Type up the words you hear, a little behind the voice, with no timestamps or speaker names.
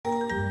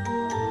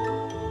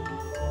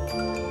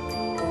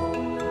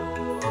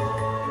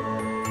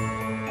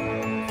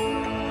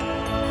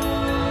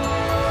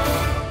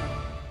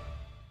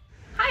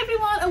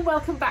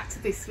welcome back to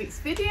this week's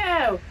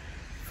video.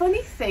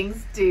 Funny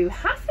things do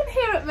happen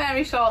here at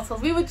Mary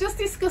Shortle's. We were just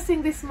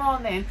discussing this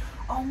morning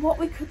on what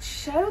we could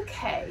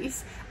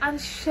showcase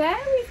and share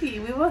with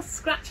you. We were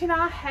scratching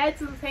our heads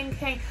and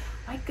thinking,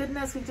 my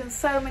goodness, we've done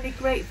so many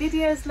great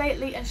videos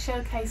lately and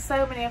showcased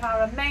so many of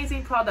our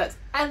amazing products.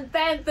 And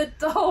then the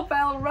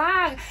doorbell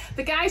rang.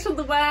 The guys from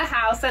the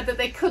warehouse said that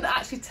they couldn't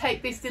actually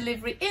take this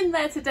delivery in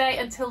there today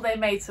until they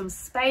made some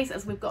space,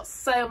 as we've got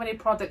so many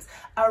products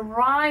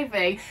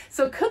arriving.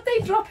 So could they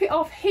drop it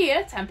off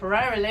here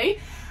temporarily,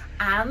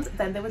 and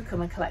then they would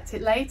come and collect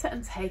it later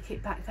and take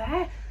it back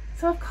there?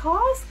 So of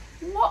course,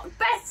 what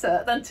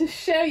better than to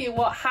show you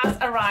what has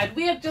arrived.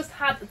 We have just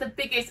had the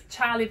biggest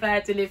Charlie Bear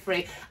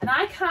delivery, and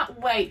I can't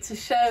wait to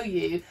show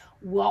you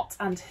what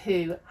and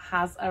who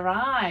has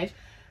arrived.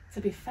 To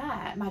be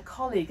fair, my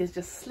colleague has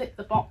just slipped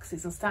the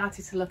boxes and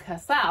started to look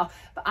herself,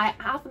 but I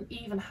haven't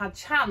even had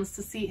chance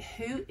to see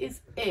who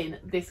is in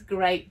this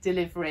great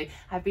delivery.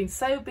 I've been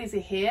so busy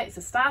here. It's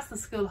the start of the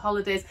school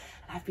holidays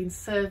and I've been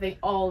serving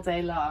all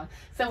day long.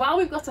 So while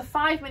we've got a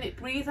 5-minute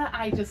breather,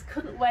 I just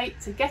couldn't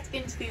wait to get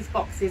into these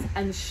boxes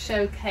and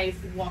showcase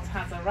what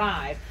has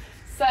arrived.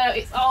 So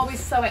it's always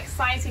so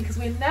exciting because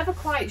we're never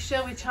quite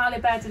sure with Charlie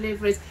Bear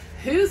deliveries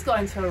who's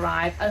going to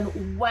arrive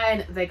and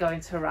when they're going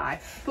to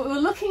arrive. But we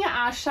were looking at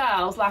our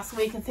shelves last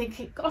week and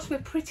thinking, gosh, we're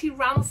pretty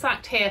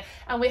ransacked here,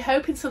 and we're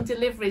hoping some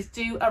deliveries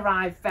do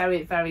arrive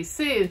very, very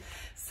soon.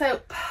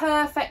 So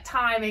perfect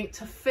timing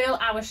to fill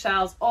our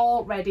shelves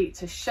all ready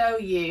to show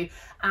you,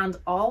 and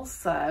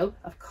also,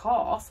 of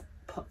course,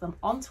 put them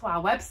onto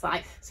our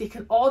website so you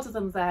can order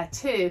them there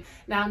too.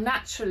 Now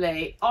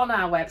naturally, on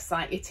our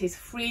website it is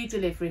free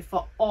delivery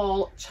for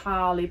all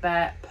Charlie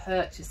Bear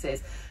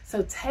purchases,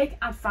 so take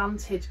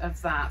advantage of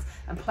that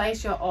and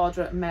place your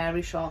order at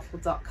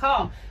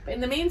maryshortle.com. But in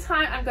the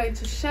meantime, I'm going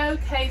to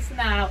showcase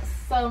now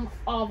some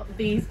of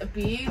these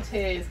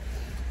beauties.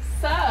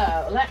 So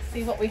let's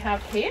see what we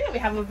have here. We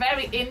have a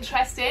very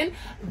interesting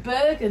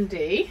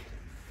burgundy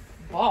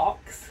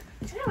box.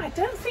 Do you know, I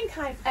don't think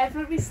I've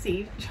ever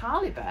received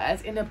Charlie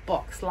Bears in a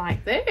box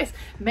like this.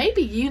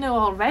 Maybe you know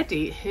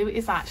already who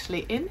is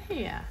actually in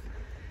here.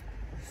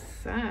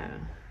 So,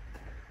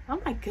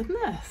 oh my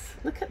goodness,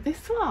 look at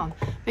this one.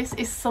 This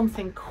is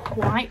something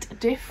quite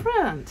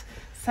different.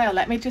 So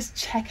let me just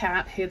check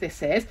out who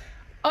this is.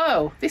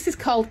 Oh, this is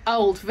called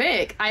Old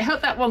Vic. I hope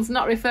that one's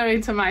not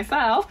referring to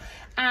myself.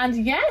 And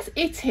yes,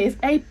 it is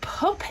a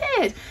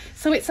puppet.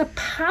 So it's a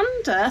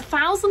Panda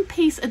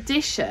 1000-piece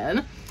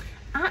edition,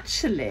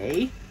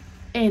 actually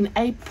in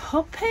a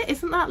puppet.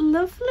 Isn't that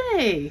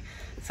lovely?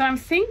 So I'm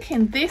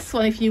thinking this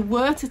one, if you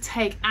were to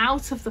take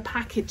out of the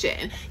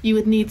packaging, you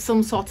would need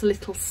some sort of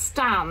little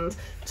stand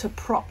to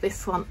prop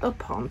this one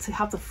up on to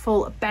have the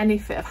full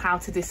benefit of how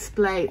to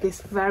display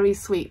this very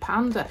sweet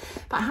panda.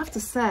 But I have to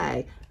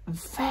say,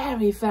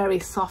 very, very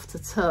soft to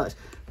touch.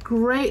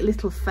 Great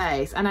little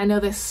face, and I know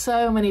there's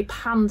so many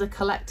panda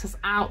collectors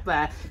out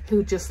there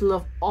who just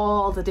love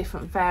all the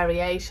different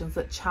variations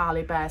that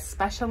Charlie Bear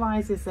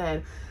specialises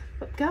in.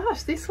 But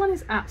gosh, this one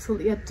is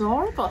absolutely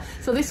adorable.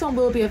 So this one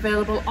will be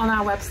available on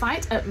our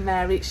website at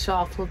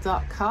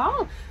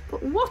maryshortle.com.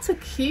 But what a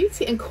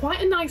cutie, and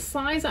quite a nice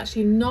size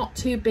actually, not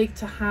too big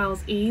to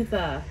house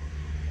either.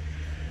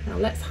 Now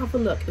let's have a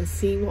look and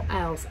see what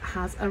else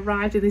has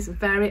arrived in this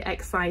very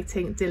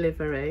exciting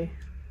delivery.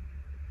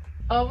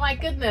 Oh my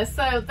goodness,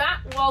 so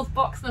that was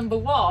box number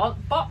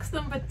 1. Box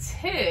number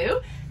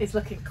 2 is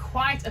looking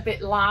quite a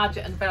bit larger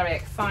and very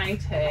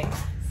exciting.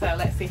 So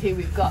let's see who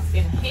we've got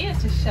in here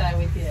to share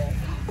with you.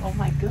 Oh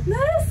my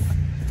goodness,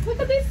 look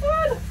at this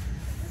one.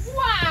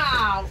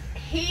 Wow,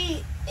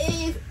 he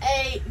is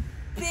a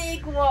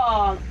big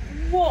one.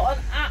 What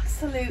an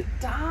absolute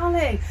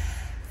darling.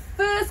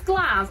 First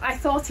glance, I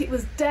thought it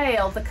was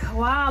Dale the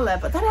koala,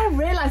 but then I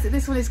realised that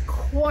this one is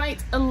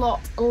quite a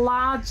lot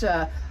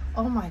larger.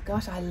 Oh my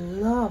gosh, I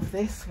love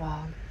this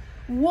one.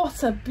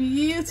 What a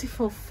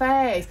beautiful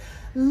face.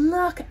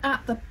 Look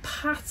at the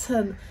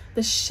pattern,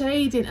 the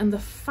shading and the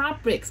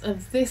fabrics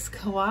of this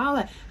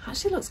koala.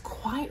 Actually looks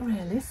quite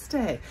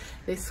realistic.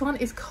 This one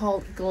is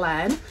called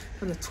Glen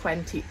from the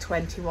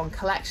 2021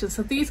 collection.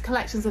 So these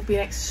collections have been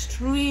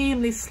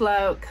extremely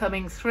slow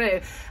coming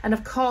through. And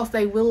of course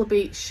they will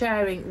be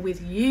sharing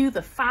with you,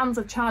 the fans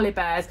of Charlie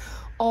Bears,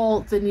 all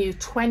the new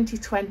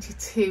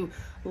 2022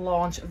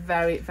 launch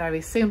very, very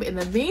soon. But in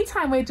the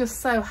meantime, we're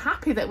just so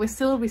happy that we're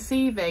still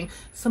receiving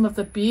some of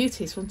the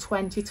beauties from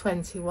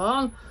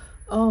 2021.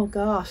 Oh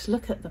gosh,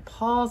 look at the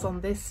paws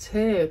on this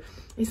too.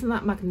 Isn't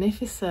that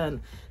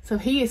magnificent? So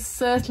he is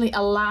certainly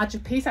a larger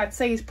piece. I'd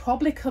say he's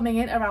probably coming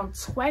in around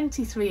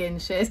 23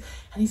 inches,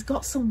 and he's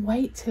got some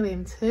weight to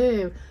him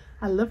too.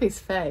 I love his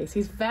face.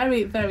 He's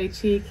very, very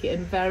cheeky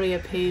and very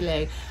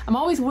appealing. I'm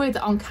always worried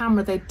that on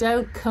camera they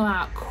don't come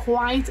out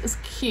quite as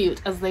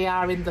cute as they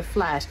are in the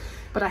flesh,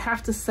 but I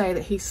have to say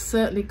that he's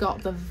certainly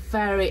got the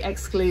very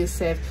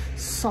exclusive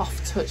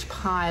soft touch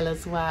pile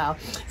as well.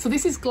 So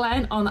this is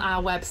Glen on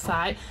our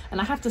website,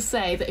 and I have to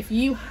say that if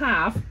you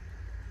have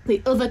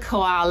the other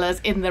koalas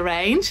in the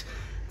range,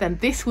 then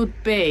this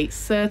would be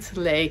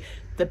certainly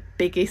the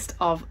biggest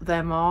of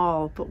them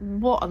all. But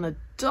what an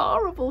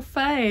adorable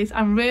face.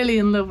 I'm really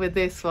in love with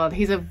this one.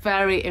 He's a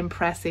very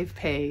impressive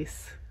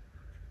piece.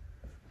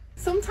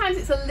 Sometimes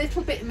it's a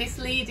little bit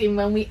misleading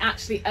when we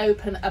actually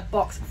open a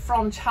box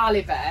from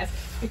Charlie Bears,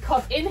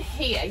 because in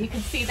here you can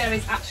see there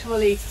is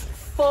actually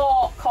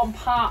 4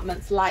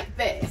 compartments like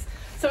this.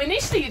 So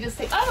initially you just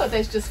think, oh,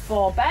 there's just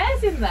 4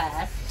 bears in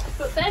there.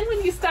 But then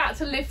when you start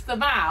to lift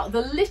them out,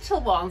 the little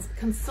ones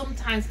can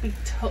sometimes be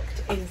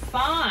tucked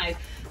inside.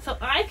 So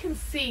I can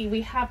see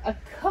we have a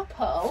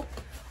couple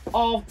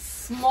of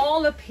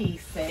smaller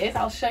pieces.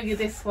 I'll show you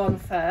this one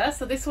first.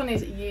 So this one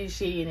is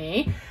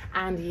Eugene,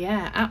 and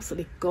yeah,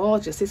 absolutely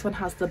gorgeous. This one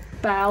has the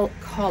bell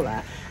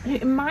collar, and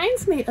it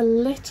reminds me a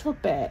little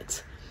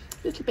bit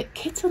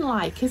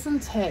kitten-like,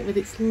 isn't it, with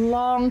its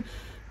long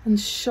and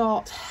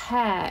short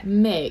hair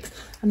mix,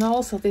 and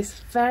also this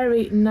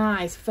very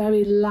nice,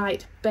 very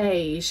light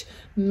beige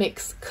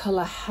mixed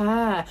colour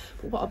hair.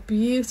 But what a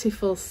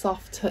beautiful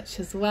soft touch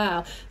as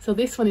well. So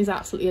this one is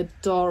absolutely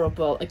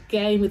adorable.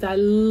 Again, I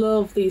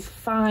love these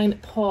fine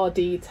paw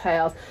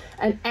details,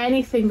 and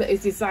anything that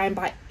is designed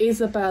by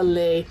Isabel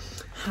Lee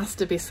has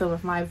to be some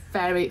of my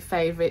very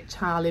favourite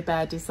Charlie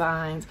Bear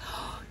designs.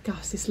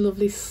 Gosh, this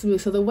lovely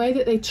smooth. So the way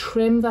that they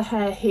trim the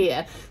hair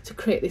here to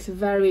create this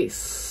very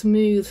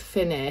smooth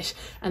finish,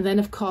 and then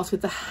of course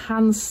with the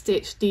hand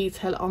stitch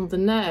detail on the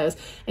nose,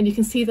 and you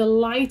can see the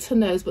lighter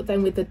nose but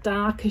then with the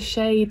darker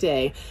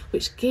shading,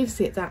 which gives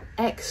it that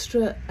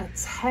extra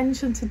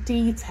attention to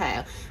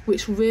detail,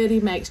 which really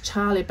makes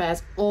Charlie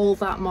Bears all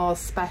that more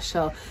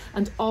special.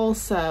 And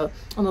also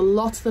on a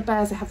lot of the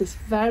bears, they have this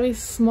very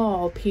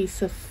small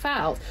piece of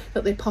felt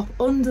that they pop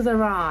under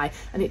their eye,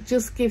 and it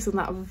just gives them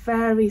that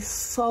very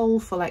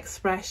soulful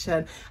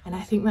expression, and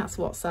I think that's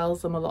what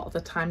sells them a lot of the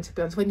time, to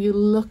be honest. When you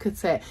look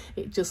at it,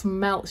 it just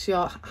melts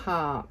your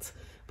heart.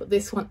 But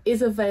this one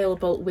is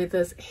available with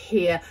us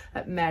here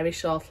at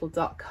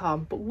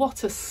maryshortle.com. But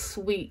what a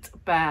sweet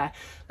bear.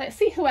 Let's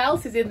see who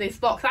else is in this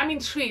box. I'm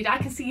intrigued. I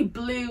can see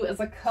blue as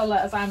a colour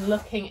as I'm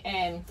looking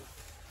in.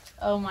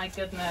 Oh my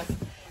goodness.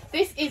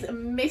 This is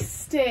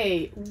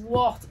Misty.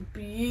 What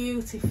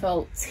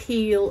beautiful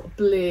teal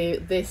blue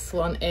this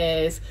one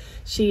is.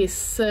 She is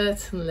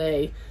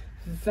certainly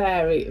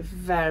very,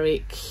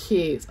 very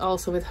cute,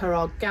 also with her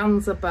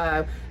organza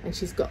bow, and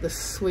she's got the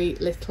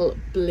sweet little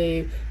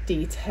blue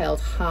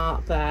detailed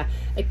heart there,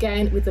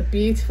 again with the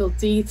beautiful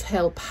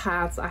detail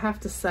pads. I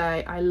have to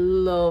say, I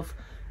love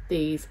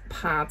these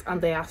pads, and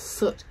they are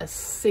such a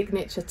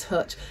signature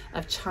touch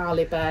of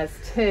Charlie Bears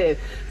too.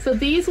 So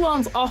these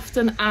ones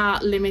often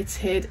are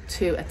limited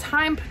to a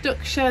time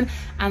production,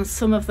 and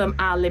some of them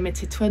are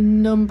limited to a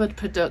numbered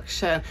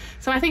production.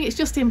 So I think it's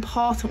just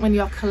important when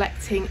you're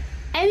collecting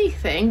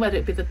anything, whether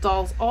it be the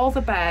dolls or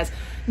the bears,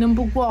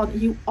 number one,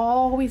 you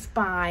always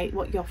buy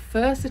what you're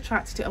first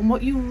attracted to and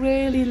what you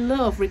really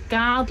love,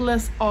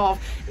 regardless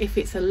of if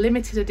it's a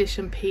limited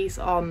edition piece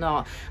or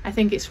not. I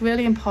think it's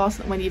really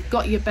important when you've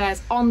got your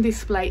bears on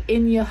display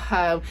in your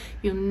home,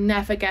 you'll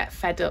never get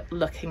fed up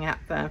looking at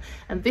them.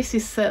 And this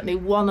is certainly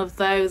one of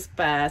those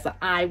bears that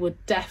I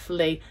would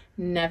definitely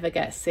never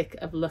get sick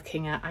of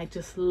looking at. I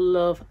just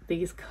love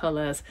these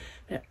colours.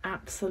 They're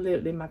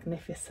absolutely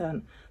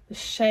magnificent. The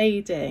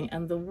shading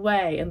and the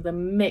way and the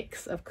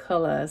mix of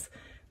colours,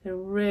 they're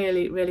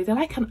really, they're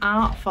like an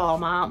art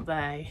form, aren't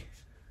they?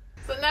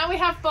 So now we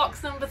have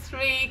box number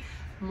 3,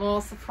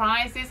 more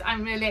surprises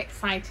I'm really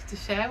excited to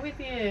share with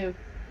you.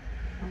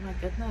 Oh my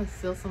goodness,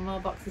 still some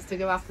more boxes to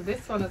go after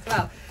this one as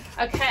well.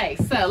 Okay,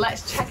 so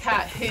let's check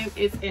out who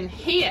is in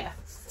here.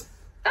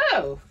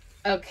 Oh,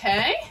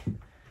 okay.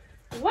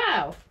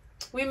 Wow,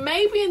 we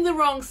may be in the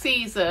wrong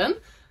season,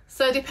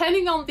 so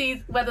depending on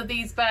whether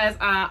these bears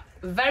are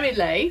very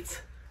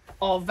late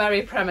or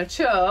very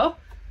premature,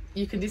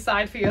 you can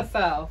decide for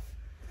yourself.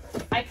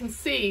 I can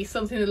see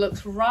something that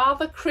looks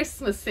rather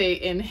Christmassy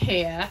in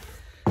here.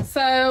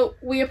 So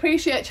we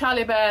appreciate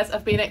Charlie Bears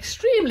have been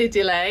extremely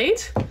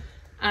delayed,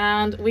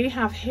 and we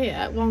have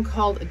here one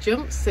called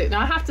Jumpsuit.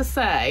 Now I have to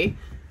say,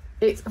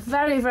 it's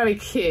very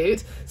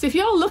cute. So if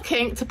you're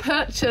looking to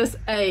purchase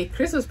a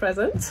Christmas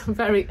present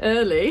very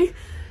early,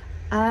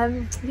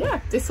 yeah,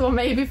 this one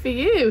may be for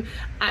you.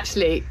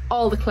 Actually,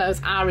 all the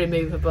clothes are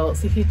removable,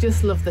 so if you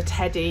just love the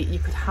teddy, you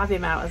could have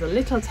him out as a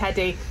little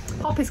teddy,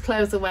 pop his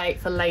clothes away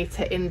for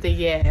later in the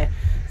year.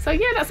 So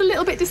yeah, that's a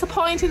little bit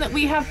disappointing that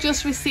we have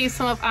just received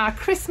some of our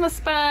Christmas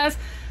bears,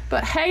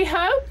 but hey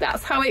ho,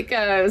 that's how it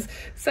goes.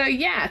 So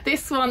yeah,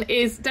 this one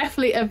is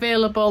definitely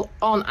available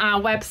on our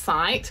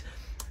website.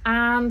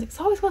 And it's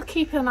always worth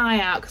keeping an eye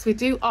out, because we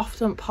do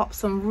often pop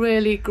some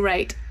really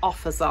great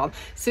offers on.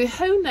 So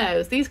who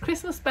knows, these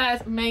Christmas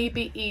bears may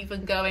be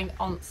even going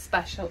on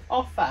special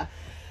offer.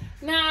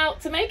 Now,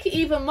 to make it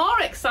even more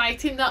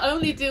exciting, not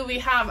only do we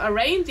have a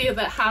reindeer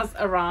that has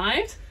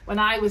arrived when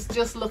I was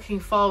just looking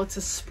forward to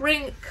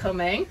spring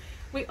coming,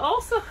 we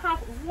also have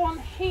one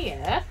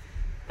here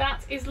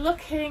that is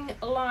looking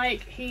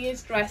like he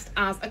is dressed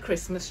as a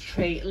Christmas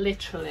tree,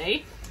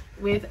 literally,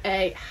 with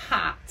a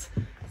hat.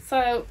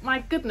 So my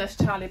goodness,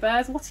 Charlie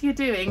Bears, what are you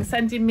doing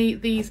sending me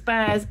these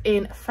bears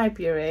in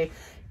February?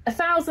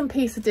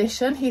 1,000-piece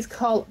edition. He's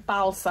called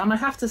Balsam. I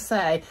have to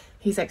say,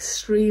 he's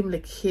extremely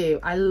cute.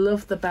 I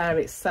love the bear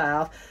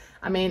itself.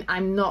 I mean,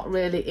 I'm not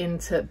really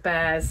into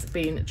bears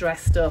being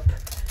dressed up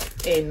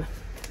in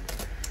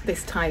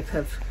this type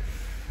of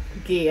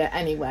gear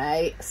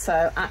anyway.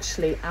 So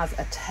actually, as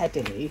a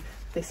teddy,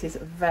 this is a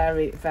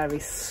very, very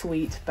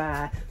sweet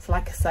bear. So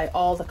like I say,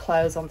 all the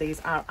clothes on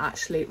these are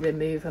actually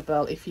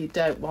removable if you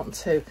don't want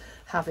to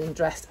have him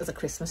dressed as a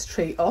Christmas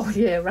tree all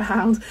year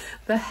round.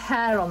 The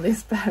hair on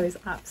this bear is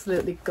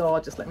absolutely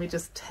gorgeous. Let me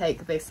just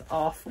take this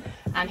off.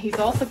 And he's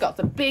also got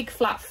the big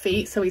flat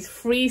feet, so he's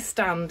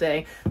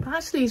freestanding. But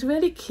actually, he's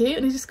really cute,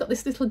 and he's just got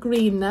this little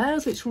green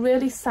nose, which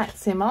really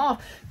sets him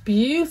off.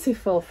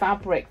 Beautiful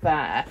fabric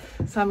there.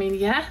 So I mean,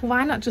 yeah,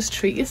 why not just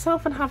treat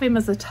yourself and have him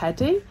as a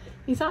teddy?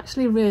 He's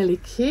actually really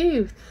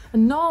cute,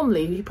 and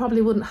normally you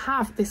probably wouldn't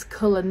have this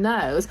colour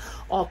nose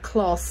or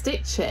claw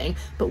stitching,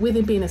 but with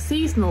him being a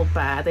seasonal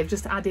bear, they've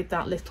just added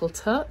that little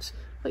touch.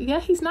 But yeah,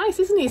 he's nice,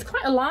 isn't he? He's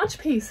quite a large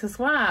piece as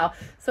well.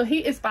 So he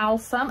is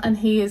Balsam, and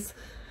he is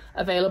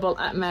available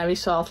at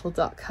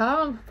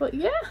maryshortle.com. But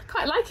yeah, I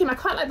quite like him. I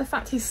quite like the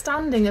fact he's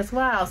standing as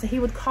well, so he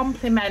would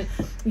complement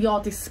your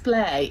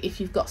display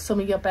if you've got some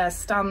of your bears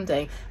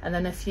standing and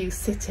then a few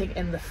sitting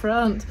in the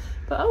front.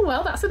 But oh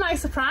well, that's a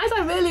nice surprise.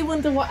 I really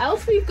wonder what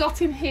else we've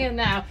got in here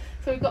now.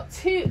 So we've got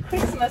 2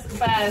 Christmas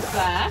bears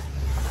there.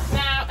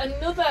 Now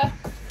another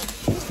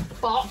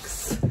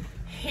box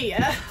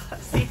here.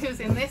 Let's see who's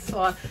in this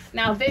one.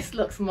 Now this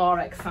looks more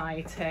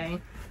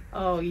exciting.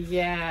 Oh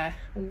yeah,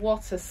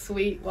 what a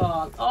sweet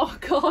one. Oh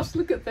gosh,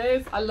 look at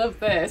this. I love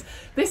this.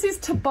 This is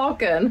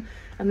Toboggan,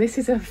 and this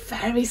is a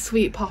very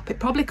sweet poppet,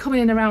 probably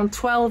coming in around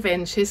 12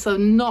 inches, so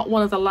not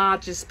one of the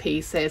largest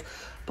pieces.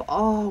 But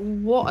oh,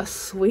 what a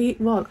sweet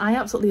one. I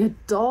absolutely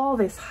adore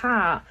this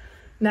hat.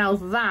 Now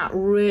that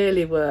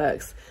really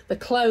works. The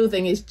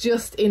clothing is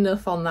just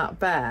enough on that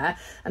bear,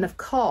 and of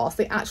course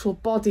the actual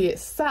body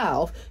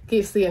itself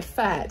gives the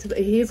effect that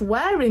he is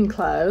wearing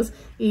clothes,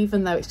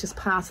 even though it's just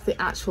part of the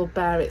actual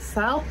bear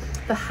itself.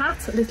 The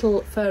hat,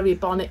 little furry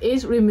bonnet,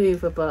 is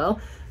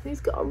removable. He's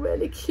got a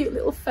really cute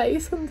little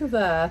face under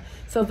there.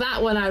 So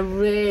that one I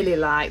really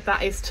like.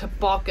 That is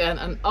Toboggan,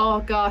 and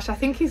oh gosh, I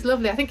think he's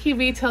lovely. I think he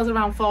retails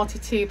around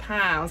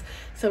 £42.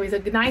 So he's a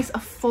nice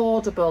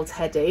affordable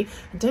teddy.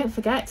 And don't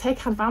forget,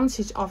 take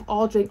advantage of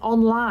ordering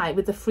online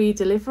with the free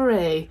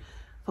delivery.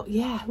 But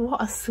yeah,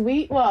 what a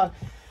sweet one.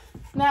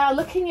 Now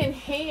looking in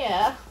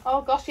here,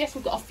 oh gosh, yes,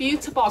 we've got a few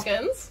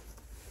Toboggans,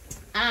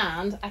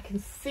 and I can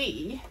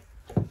see,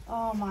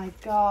 oh my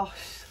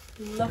gosh,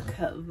 look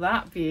at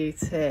that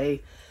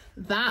beauty.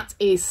 That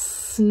is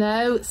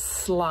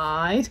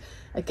Snowslide,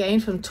 again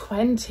from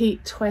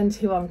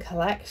 2021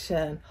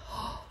 collection.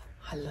 Oh,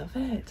 I love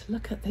it.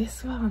 Look at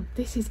this one.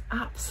 This is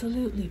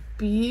absolutely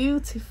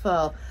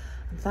beautiful.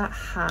 And that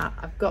hat,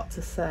 I've got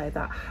to say,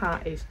 that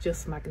hat is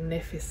just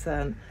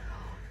magnificent.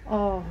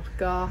 Oh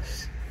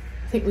gosh.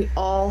 I think we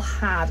all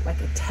had like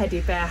a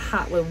teddy bear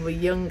hat when we were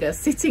younger,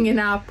 sitting in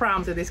our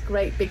prams with this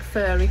great big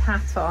furry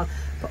hat on.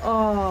 But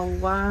oh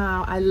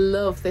wow, I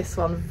love this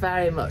one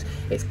very much.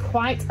 It's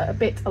quite a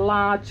bit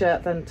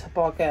larger than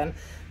Toboggan,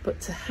 but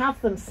to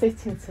have them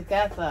sitting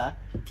together,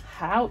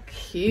 how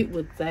cute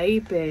would they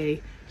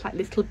be? Like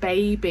little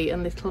baby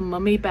and little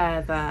mummy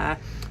bear there.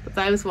 But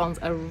those ones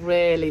are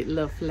really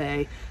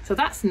lovely. So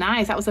that's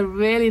nice. That was a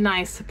really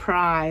nice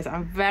surprise.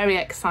 I'm very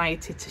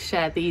excited to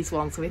share these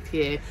ones with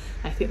you.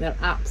 I think they're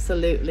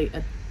absolutely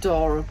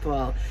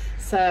adorable.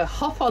 So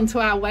hop onto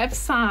our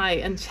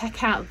website and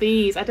check out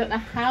these. I don't know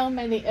how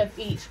many of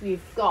each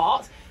we've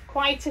got.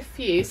 Quite a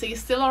few, so you're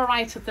still all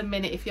right at the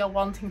minute if you're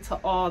wanting to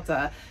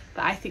order,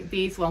 but I think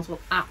these ones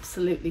will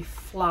absolutely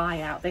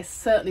fly out. There's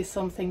certainly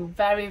something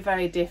very,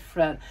 very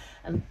different,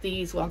 and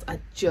these ones are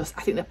just,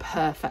 I think they're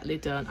perfectly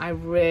done. I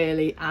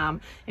really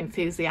am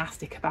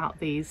enthusiastic about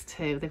these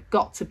two. They've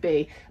got to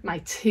be my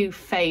 2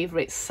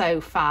 favourites so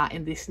far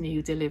in this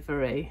new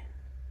delivery.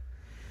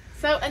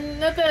 So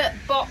another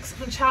box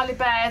from Charlie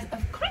Bears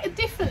of quite a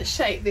different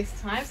shape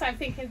this time, so I'm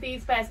thinking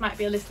these bears might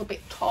be a little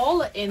bit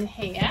taller in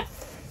here.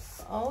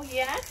 Oh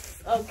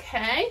yes,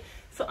 okay.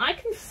 So I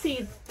can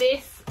see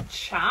this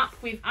chap.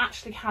 We've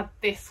actually had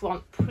this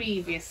one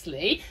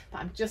previously, but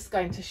I'm just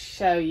going to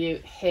show you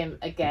him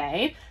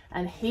again.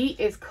 And he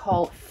is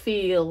called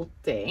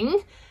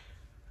Fielding.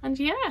 And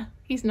yeah,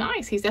 he's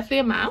nice. He's definitely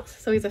a mouse,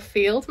 so he's a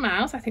field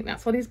mouse. I think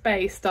that's what he's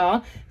based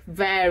on.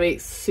 Very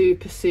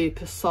super,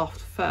 super soft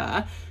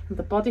fur. And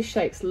the body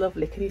shape's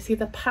lovely. Can you see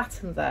the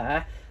pattern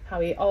there? How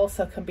he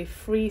also can be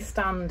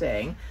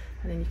freestanding,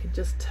 and then you can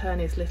just turn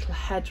his little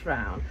head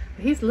round.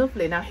 He's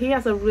lovely. Now he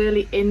has a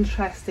really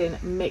interesting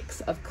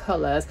mix of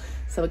colours.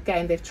 So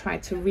again, they've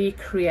tried to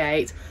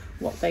recreate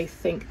what they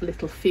think a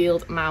little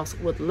field mouse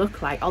would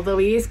look like, although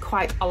he is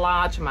quite a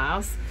large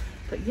mouse.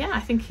 But yeah, I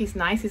think he's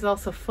nice. He's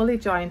also fully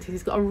jointed.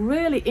 He's got a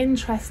really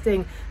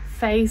interesting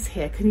face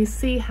here. Can you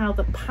see how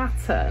the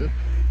pattern,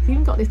 he's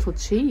even got little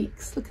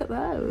cheeks. Look at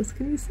those.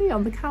 Can you see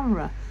on the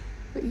camera?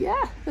 But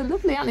yeah, they're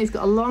lovely, and he's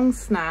got a long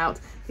snout.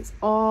 It's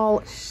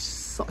all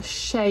sort of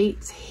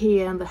shaped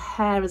here, and the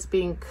hair is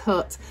being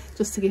cut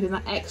just to give him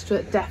that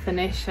extra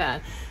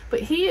definition. But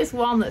he is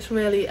one that's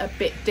really a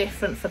bit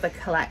different for the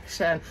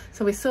collection.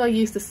 So we're so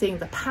used to seeing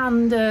the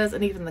pandas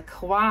and even the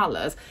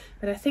koalas,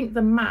 but I think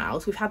the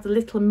mouse, we've had the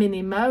little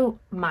mini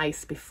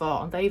mice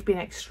before, and they've been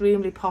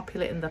extremely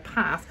popular in the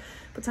past.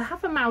 But to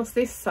have a mouse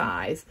this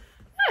size,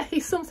 yeah,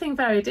 he's something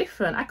very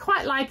different. I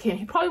quite like him.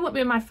 He probably wouldn't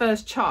be my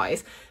first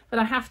choice, but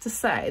I have to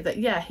say that,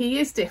 yeah, he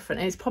is different,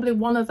 and he's probably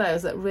one of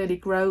those that really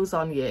grows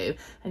on you,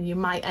 and you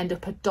might end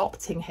up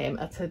adopting him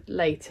at a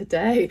later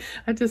day.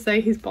 I have to say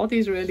his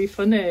body's really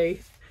funny.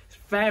 It's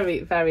very,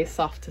 very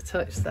soft to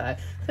touch though.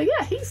 So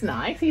yeah, he's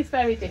nice. He's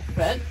very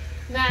different.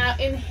 Now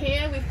in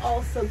here we've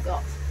also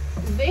got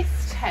this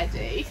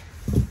teddy.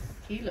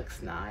 He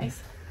looks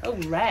nice. Oh,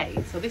 Ray.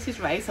 So this is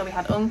Ray. So we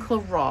had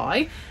Uncle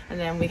Roy, and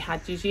then we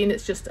had Eugene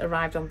that's just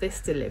arrived on this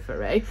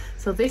delivery.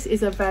 So this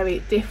is a very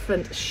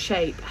different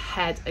shape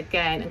head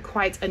again, and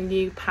quite a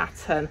new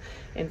pattern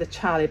in the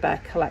Charlie Bear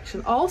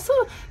collection, also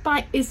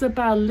by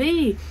Isabel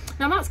Lee.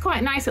 Now that's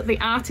quite nice that the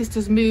artist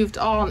has moved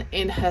on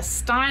in her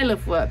style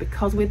of work,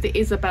 because with the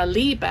Isabel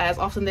Lee bears,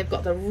 often they've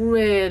got the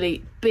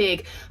really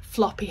big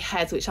floppy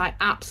heads, which I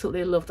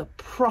absolutely love, the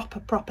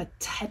proper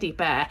teddy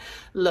bear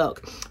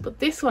look. But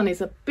this one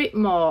is a bit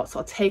more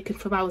sort of taken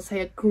from, I would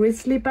say, a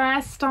grizzly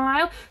bear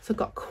style. So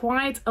got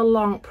quite a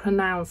long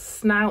pronounced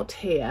snout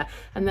here,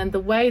 and then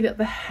the way that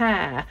the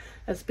hair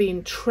has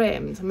been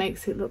trimmed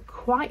makes it look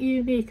quite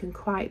unique and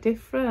quite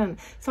different.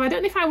 So I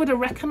don't know if I would have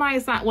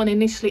recognised that one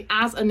initially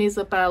as an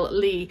Isabel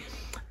Lee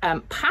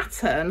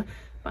pattern,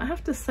 but I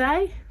have to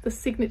say the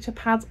signature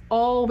pads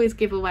always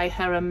give away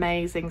her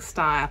amazing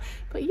style.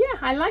 But yeah,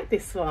 I like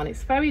this one.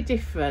 It's very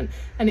different,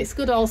 and it's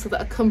good also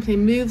that a company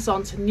moves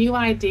on to new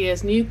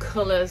ideas, new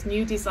colours,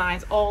 new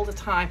designs all the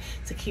time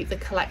to keep the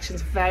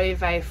collections very,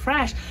 very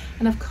fresh,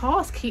 and of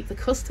course keep the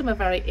customer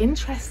very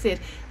interested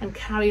and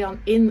carry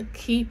on in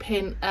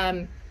keeping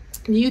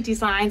new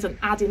designs and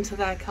adding to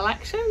their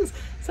collections.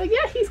 So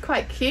yeah, he's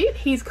quite cute.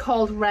 He's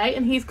called Ray,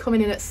 and he's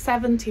coming in at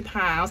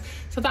 £70.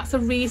 So that's a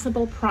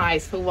reasonable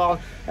price for one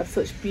of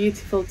such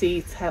beautiful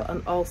detail,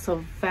 and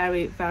also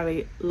very,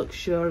 very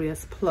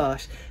luxurious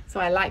plush. So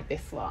I like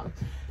this one.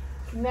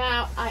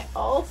 Now I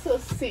also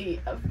see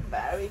a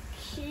very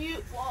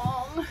cute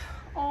one.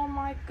 Oh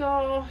my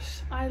gosh,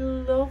 I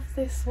love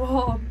this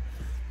one.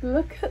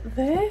 Look at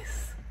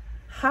this.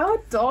 How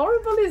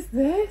adorable is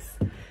this?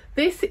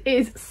 This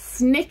is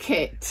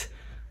Snicket.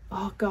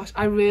 Oh gosh,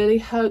 I really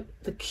hope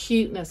the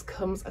cuteness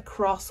comes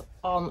across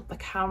on the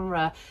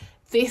camera.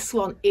 This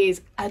one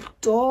is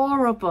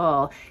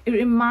adorable. It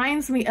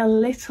reminds me a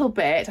little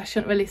bit, I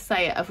shouldn't really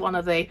say it, of one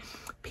of the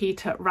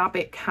Peter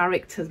Rabbit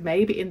characters,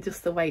 maybe in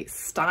just the way it's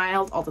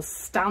styled or the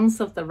stance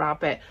of the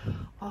rabbit.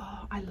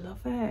 Oh, I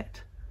love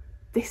it.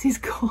 This is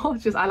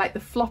gorgeous. I like the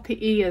floppy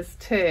ears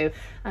too,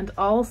 and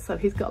also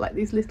he's got like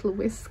these little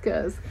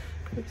whiskers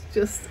which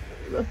just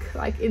look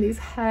like in his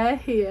hair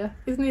here.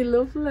 Isn't he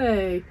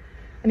lovely?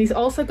 And he's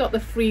also got the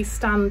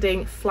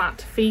freestanding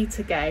flat feet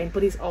again,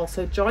 but he's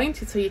also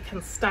jointed so you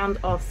can stand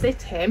or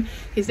sit him.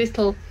 His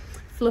little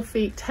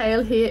fluffy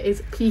tail here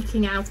is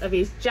peeking out of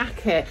his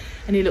jacket,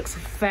 and he looks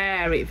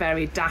very,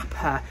 very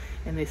dapper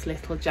in this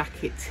little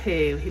jacket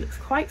too. He looks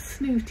quite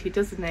snooty,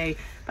 doesn't he?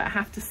 But I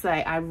have to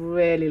say, I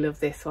really love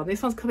this one.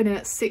 This one's coming in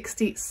at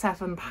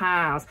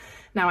 £67.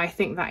 Now I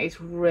think that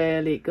is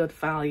really good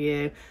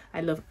value.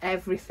 I love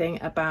everything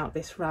about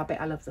this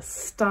rabbit. I love the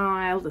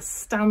style, the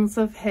stance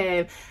of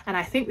him, and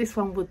I think this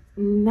one would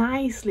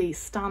nicely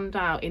stand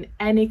out in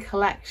any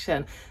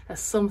collection as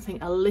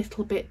something a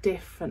little bit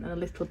different and a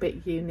little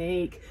bit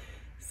unique.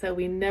 So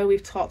we know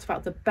we've talked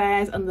about the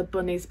bears and the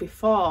bunnies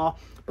before,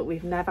 but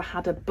we've never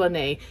had a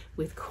bunny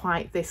with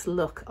quite this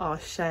look or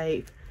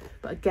shape.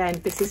 But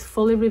again, this is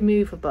fully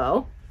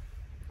removable.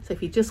 So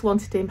if you just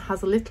wanted him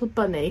as a little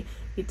bunny,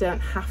 you don't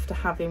have to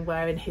have him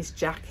wearing his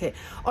jacket.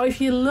 Or if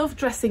you love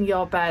dressing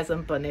your bears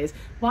and bunnies,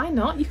 why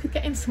not? You could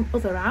get him some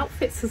other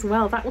outfits as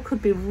well. That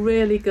could be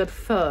really good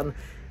fun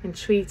in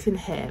treating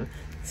him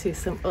to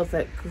some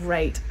other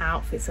great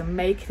outfits and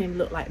making him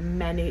look like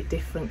many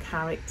different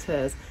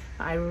characters.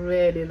 I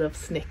really love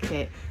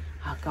Snicket.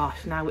 Oh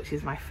gosh, now which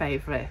is my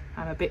favourite?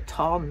 I'm a bit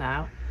torn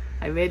now.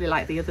 I really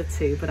like the other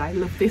two, but I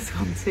love this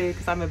one too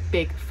because I'm a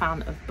big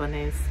fan of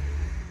bunnies.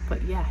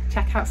 But yeah,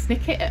 check out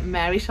Snicket at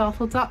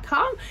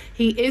maryshortle.com.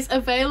 He is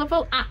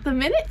available at the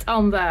minute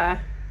on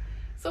there.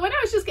 So when I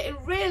was just getting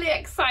really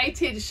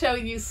excited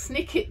showing you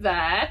Snicket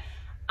there,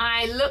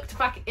 I looked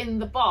back in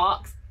the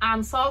box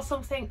and saw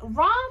something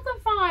rather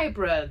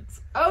vibrant.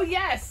 Oh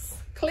yes,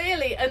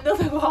 clearly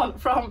another one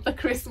from the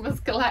Christmas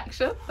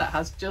collection that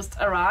has just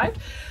arrived.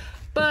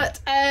 But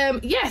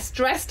yes,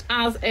 dressed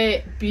as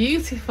a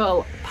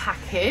beautiful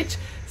package.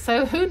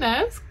 So who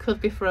knows,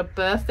 could be for a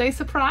birthday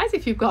surprise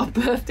if you've got a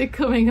birthday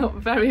coming up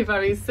very,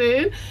 very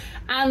soon.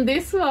 And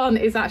this one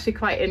is actually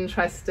quite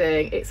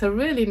interesting. It's a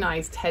really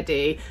nice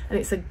teddy, and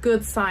it's a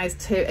good size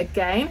too.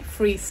 Again,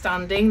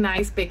 freestanding,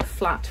 nice big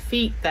flat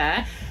feet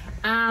there.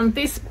 And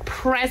this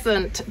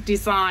present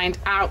designed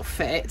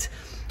outfit,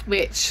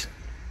 which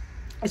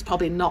is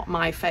probably not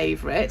my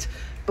favourite,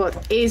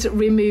 but is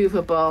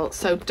removable,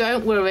 so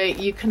don't worry,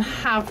 you can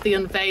have the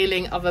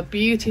unveiling of a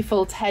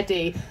beautiful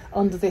teddy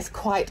under this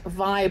quite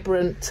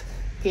vibrant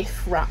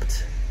gift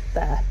wrapped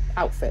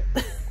outfit.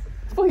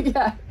 But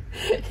yeah,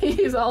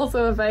 he is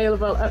also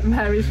available at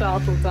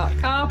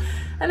maryshortle.com.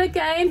 And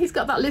again, he's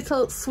got that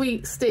little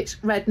sweet stitched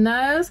red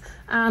nose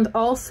and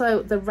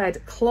also the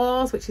red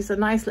claws, which is a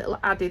nice little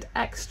added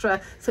extra.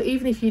 So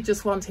even if you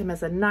just want him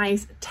as a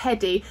nice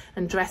teddy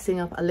and dressing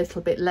up a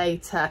little bit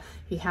later,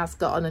 he has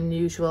got an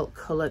unusual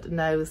coloured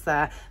nose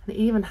there, and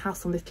even has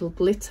some little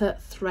glitter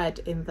thread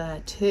in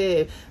there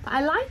too. But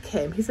I like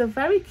him, he's a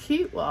very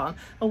cute one.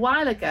 A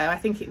while ago, I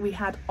think we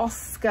had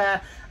Oscar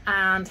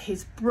and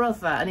his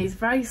brother, and he's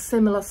very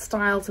similar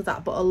style to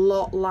that, but a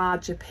lot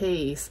larger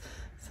piece.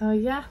 So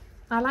yeah,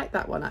 I like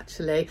that one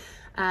actually.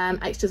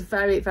 It's just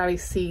very, very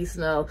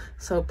seasonal,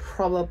 so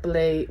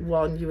probably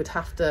one you would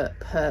have to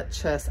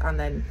purchase and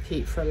then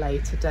keep for a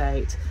later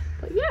date.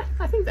 But yeah,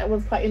 I think that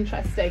one's quite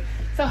interesting.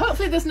 So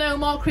hopefully there's no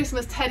more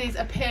Christmas teddies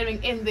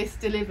appearing in this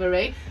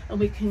delivery, and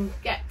we can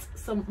get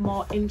some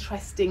more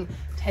interesting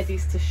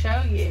teddies to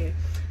show you.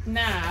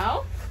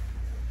 Now,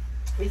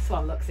 this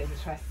one looks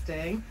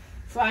interesting.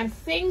 So I'm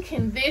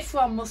thinking this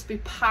one must be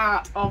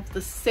part of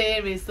the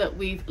series that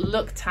we've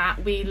looked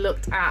at. We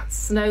looked at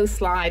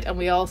Snowslide and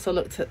we also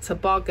looked at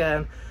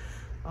Toboggan.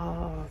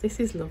 Oh,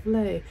 this is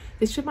lovely.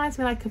 This reminds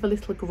me like of a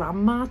little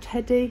grandma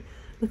teddy.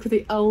 Look at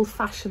the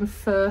old-fashioned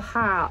fur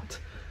hat.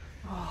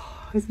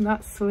 Oh, isn't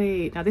that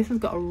sweet? Now this has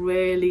got a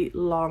really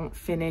long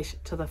finish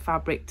to the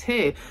fabric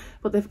too,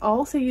 but they've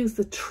also used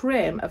the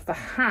trim of the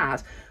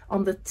hat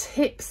on the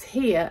tips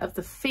here of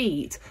the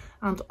feet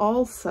and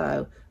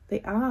also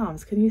the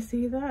arms. Can you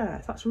see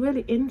that? That's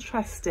really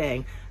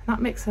interesting.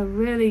 That makes a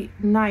really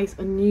nice,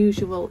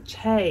 unusual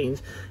change.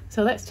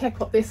 So let's check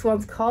what this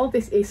one's called.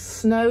 This is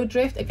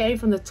Snowdrift, again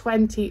from the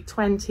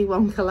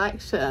 2021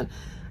 collection.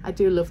 I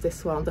do love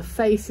this one. The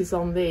faces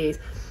on these.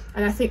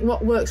 And I think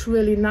what works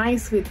really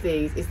nice with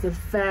these is the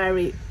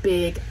very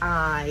big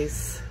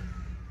eyes.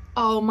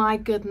 Oh my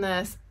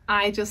goodness.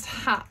 I just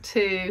had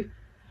to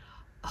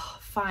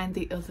find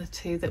the other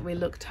two that we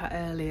looked at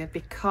earlier,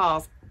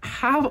 because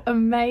how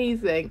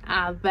amazing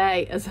are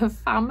they as a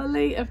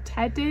family of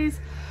teddies?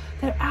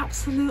 They're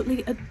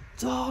absolutely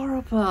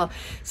adorable.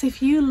 So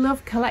if you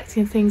love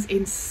collecting things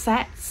in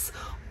sets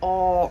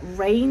or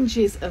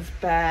ranges of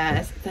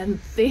bears,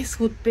 then this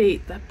would be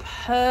the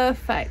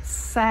perfect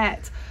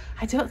set.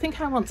 I don't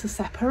think I want to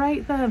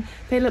separate them.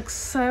 They look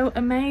so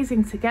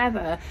amazing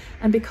together,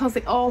 and because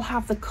they all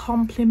have the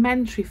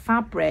complementary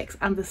fabrics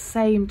and the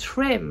same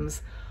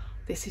trims,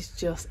 this is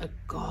just a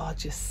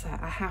gorgeous set.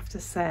 I have to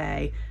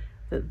say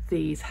that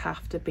these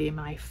have to be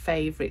my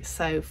favourite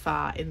so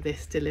far in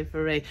this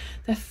delivery.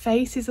 Their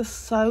faces are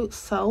so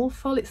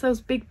soulful. It's those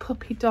big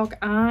puppy dog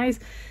eyes.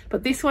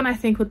 But this one I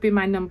think would be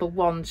my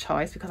 #1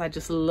 choice because I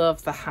just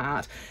love the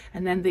hat.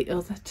 And then the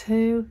other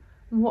two,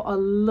 what a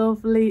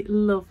lovely,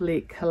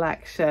 lovely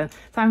collection.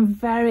 So I'm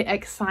very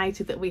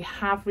excited that we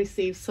have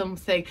received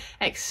something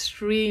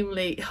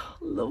extremely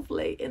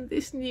lovely in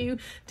this new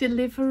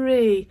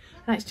delivery.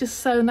 And it's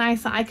just so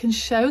nice that I can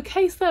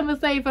showcase them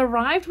as they've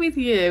arrived with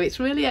you. It's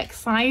really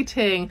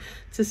exciting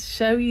to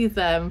show you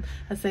them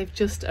as they've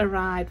just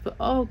arrived. But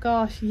oh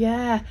gosh,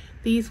 yeah,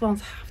 these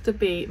ones have to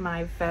be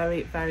my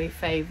very, very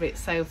favourite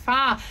so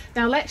far.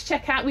 Now let's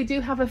check out, we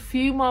do have a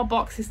few more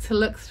boxes to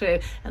look through,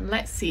 and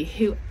let's see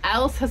who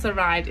else has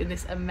arrived in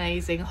this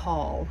amazing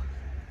haul.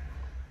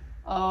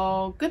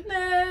 Oh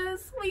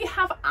goodness, we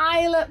have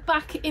Isla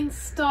back in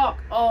stock.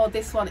 Oh,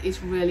 this one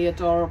is really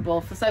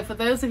adorable. So for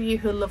those of you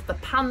who love the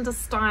panda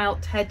style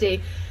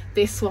teddy,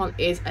 this one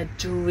is a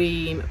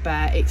dream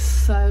bear. It's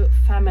so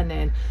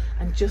feminine,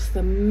 and just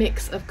the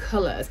mix of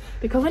colours,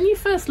 because when you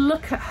first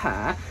look at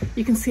her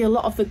you can see a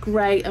lot of the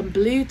grey and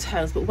blue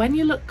tones, but when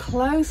you look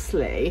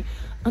closely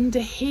under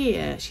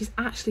here she's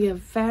actually a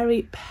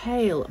very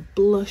pale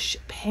blush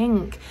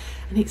pink,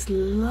 and it's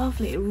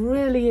lovely. It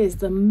really is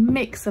the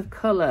mix of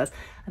colours,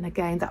 and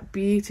again that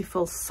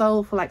beautiful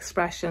soulful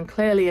expression,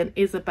 clearly an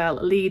Isabel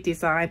Lee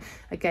design,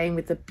 again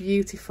with the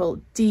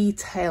beautiful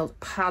detailed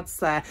pads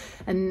there,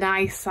 a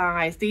nice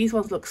size. These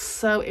ones look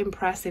so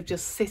impressive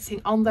just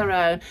sitting on their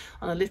own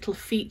on a little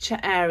feature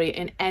area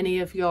in any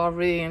of your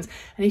rooms.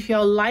 And if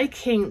you're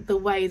liking the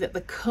way that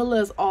the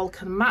colours all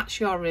can match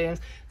your rooms,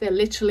 there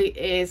literally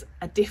is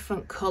a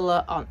different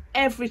colour on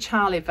every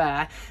Charlie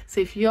bear.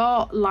 So if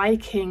you're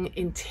liking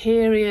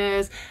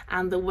interiors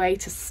and the way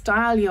to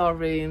style your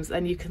rooms,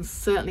 then you can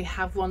certainly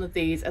have one of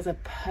these as a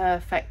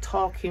perfect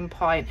talking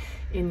point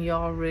in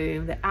your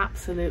room. They're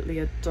absolutely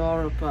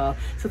adorable.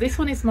 So this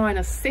one is more in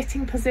a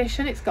sitting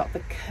position. It's got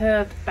the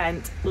curved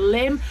bent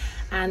limb,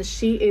 and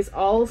she is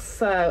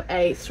also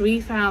a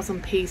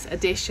 3,000 piece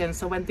edition.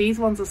 So when these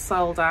ones are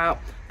sold out,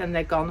 then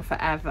they're gone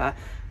forever.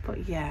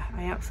 But yeah,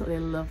 I absolutely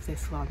love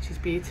this one. She's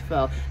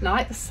beautiful, and I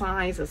like the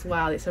size as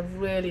well. It's a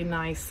really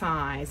nice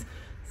size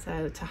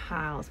so to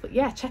house. But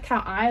yeah, check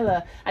out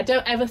Isla. I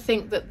don't ever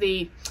think that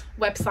the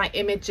website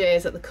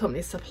images that the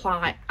company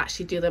supply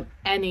actually do them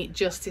any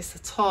justice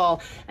at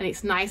all, and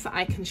it's nice that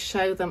I can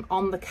show them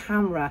on the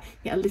camera,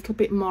 get a little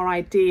bit more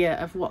idea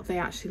of what they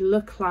actually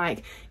look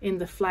like in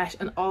the flesh,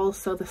 and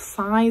also the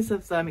size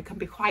of them. It can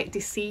be quite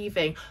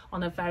deceiving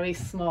on a very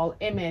small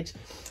image.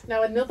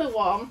 Now another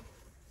one,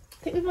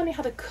 I think we've only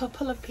had a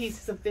couple of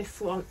pieces of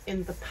this one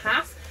in the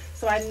past,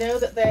 so I know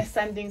that they're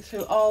sending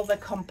through all the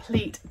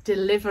complete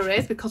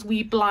deliveries, because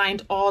we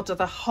blind order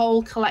the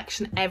whole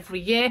collection every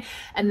year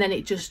and then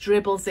it just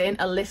dribbles in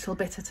a little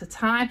bit at a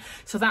time.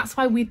 So that's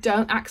why we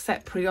don't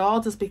accept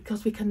pre-orders,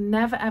 because we can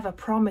never ever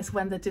promise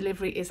when the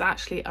delivery is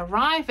actually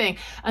arriving.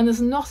 And there's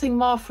nothing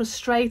more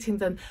frustrating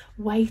than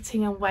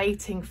waiting and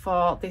waiting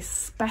for this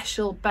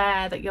special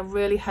bear that you're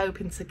really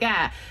hoping to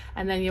get,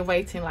 and then you're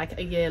waiting like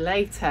a year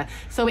later.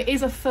 So it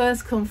is a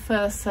first come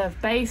first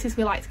serve basis.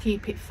 We like to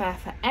keep it fair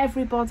for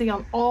everybody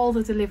on all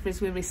the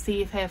deliveries we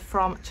receive here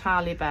from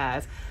Charlie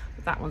Bears.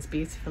 That one's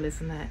beautiful,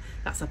 isn't it?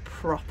 That's a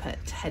proper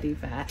teddy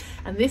bear.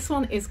 And this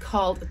one is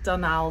called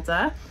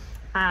Donalda,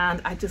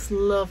 and I just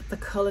love the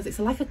colours. It's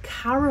like a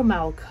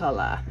caramel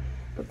colour,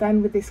 but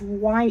then with this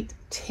white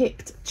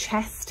tipped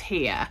chest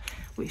here,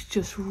 which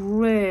just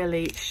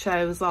really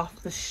shows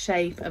off the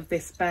shape of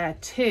this bear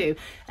too.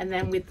 And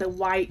then with the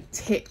white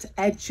tipped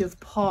edge of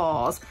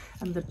paws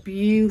and the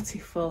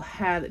beautiful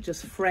hair that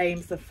just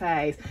frames the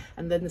face,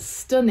 and then the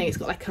stunning, it's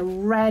got like a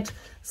red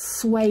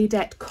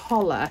suedette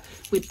collar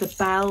with the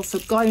bells. So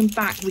going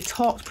back, we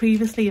talked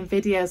previously in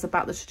videos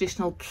about the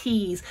traditional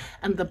keys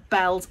and the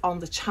bells on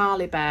the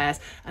Charlie Bears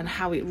and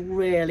how it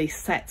really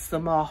sets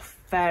them off.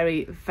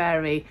 Very,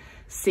 very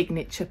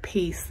signature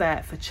piece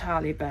there for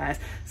Charlie Bears.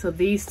 So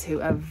these two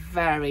are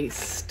very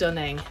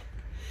stunning.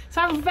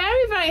 So I'm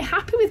very, very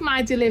happy with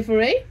my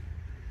delivery.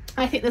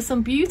 I think there's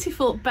some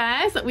beautiful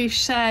bears that we've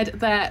shared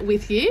there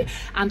with you,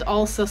 and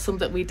also some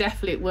that we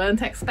definitely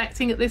weren't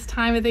expecting at this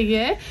time of the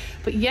year.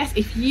 But yes,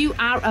 if you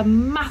are a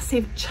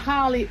massive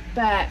Charlie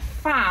Bear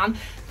fan,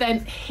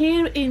 then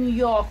here in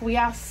York we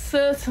are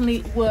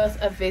certainly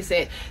worth a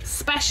visit,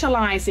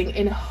 specialising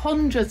in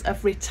hundreds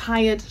of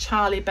retired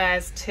Charlie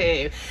Bears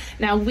too.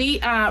 Now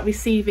we are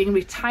receiving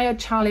retired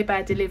Charlie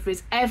Bear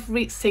deliveries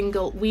every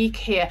single week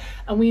here,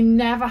 and we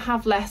never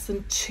have less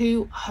than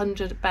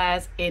 200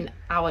 bears in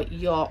our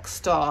York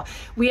store.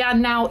 We are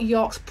now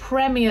York's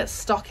premier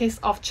stockist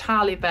of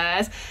Charlie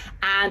Bears,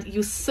 and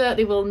you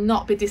certainly will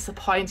not be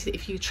disappointed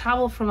if you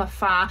travel from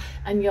afar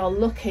and you're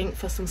looking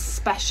for some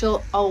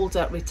special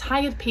older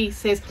retired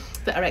pieces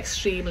that are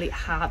extremely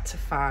hard to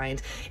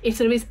find. If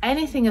there is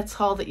anything at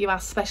all that you are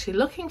specially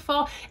looking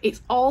for,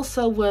 it's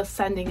also worth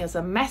sending us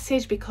a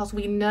message, because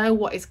we know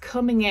what is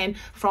coming in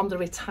from the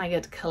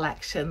retired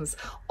collections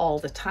all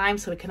the time,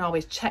 so we can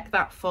always check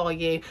that for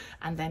you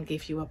and then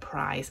give you a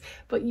prize.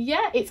 But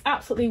yeah, it's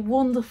absolutely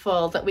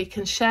wonderful that we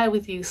can share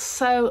with you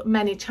so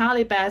many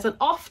Charlie Bears, and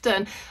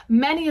often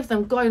many of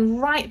them going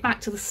right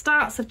back to the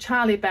starts of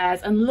Charlie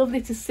Bears, and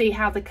lovely to see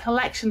how the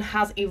collection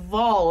has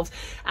evolved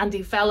and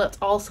developed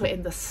also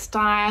in the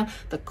style,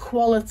 the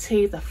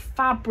quality, the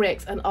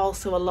fabrics, and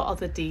also a lot of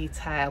the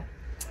detail.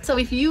 So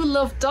if you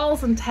love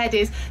dolls and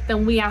teddies,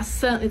 then we are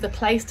certainly the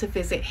place to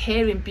visit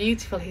here in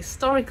beautiful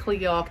historical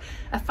York,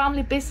 a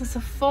family business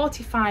of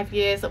 45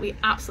 years that we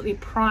absolutely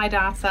pride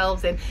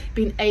ourselves in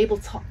being able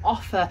to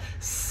offer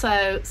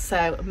so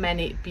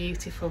many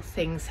beautiful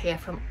things here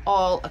from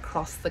all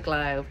across the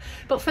globe.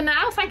 But for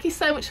now, thank you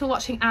so much for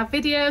watching our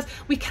videos.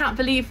 We can't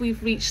believe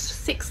we've reached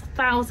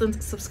 6,000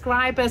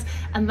 subscribers,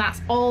 and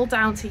that's all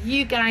down to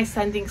you guys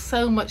sending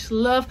so much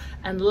love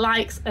and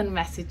likes and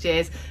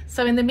messages.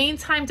 So in the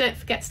meantime, don't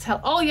forget to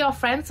tell all your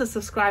friends to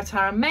subscribe to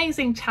our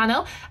amazing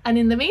channel, and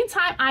in the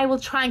meantime I will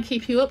try and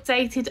keep you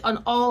updated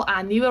on all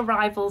our new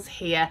arrivals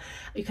here.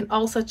 You can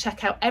also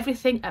check out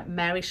everything at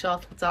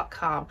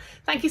maryshortle.com.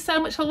 Thank you so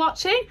much for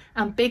watching,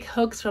 and big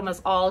hugs from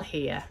us all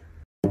here.